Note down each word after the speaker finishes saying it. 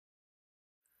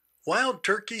Wild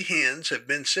turkey hens have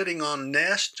been sitting on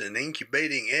nests and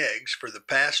incubating eggs for the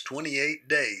past 28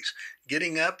 days,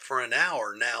 getting up for an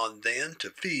hour now and then to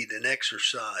feed and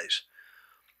exercise.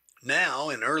 Now,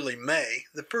 in early May,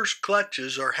 the first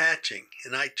clutches are hatching,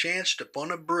 and I chanced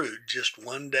upon a brood just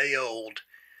 1 day old.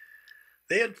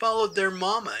 They had followed their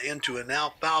mama into an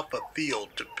alfalfa field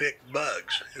to pick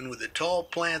bugs, and with the tall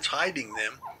plants hiding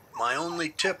them, my only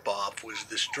tip-off was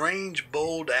the strange,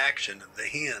 bold action of the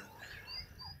hen.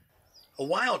 A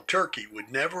wild turkey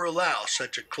would never allow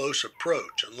such a close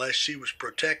approach unless she was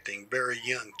protecting very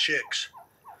young chicks.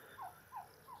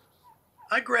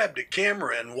 I grabbed a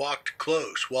camera and walked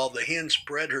close while the hen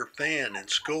spread her fan and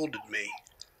scolded me.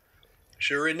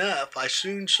 Sure enough, I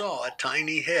soon saw a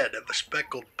tiny head of a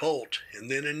speckled poult, and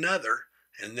then another,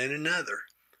 and then another.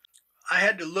 I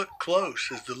had to look close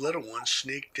as the little ones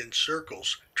sneaked in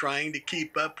circles, trying to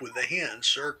keep up with the hen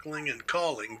circling and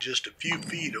calling just a few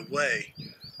feet away.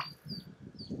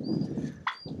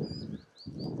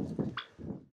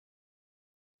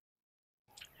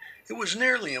 It was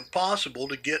nearly impossible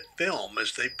to get film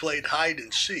as they played hide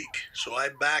and seek, so I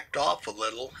backed off a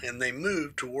little and they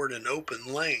moved toward an open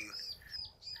lane.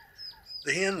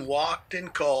 The hen walked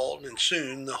and called, and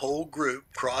soon the whole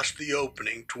group crossed the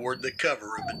opening toward the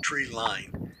cover of a tree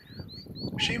line.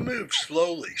 She moved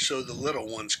slowly so the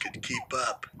little ones could keep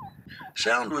up.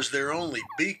 Sound was their only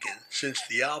beacon, since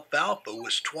the alfalfa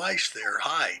was twice their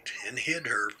height and hid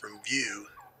her from view.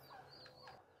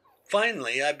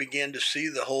 Finally, I began to see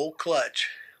the whole clutch.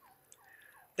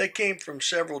 They came from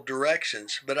several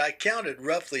directions, but I counted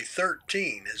roughly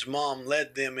 13 as Mom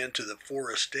led them into the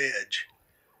forest edge.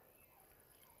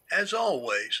 As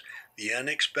always, the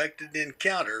unexpected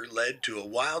encounter led to a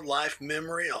wildlife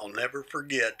memory I'll never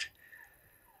forget.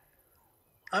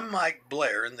 I'm Mike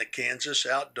Blair in the Kansas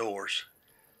outdoors.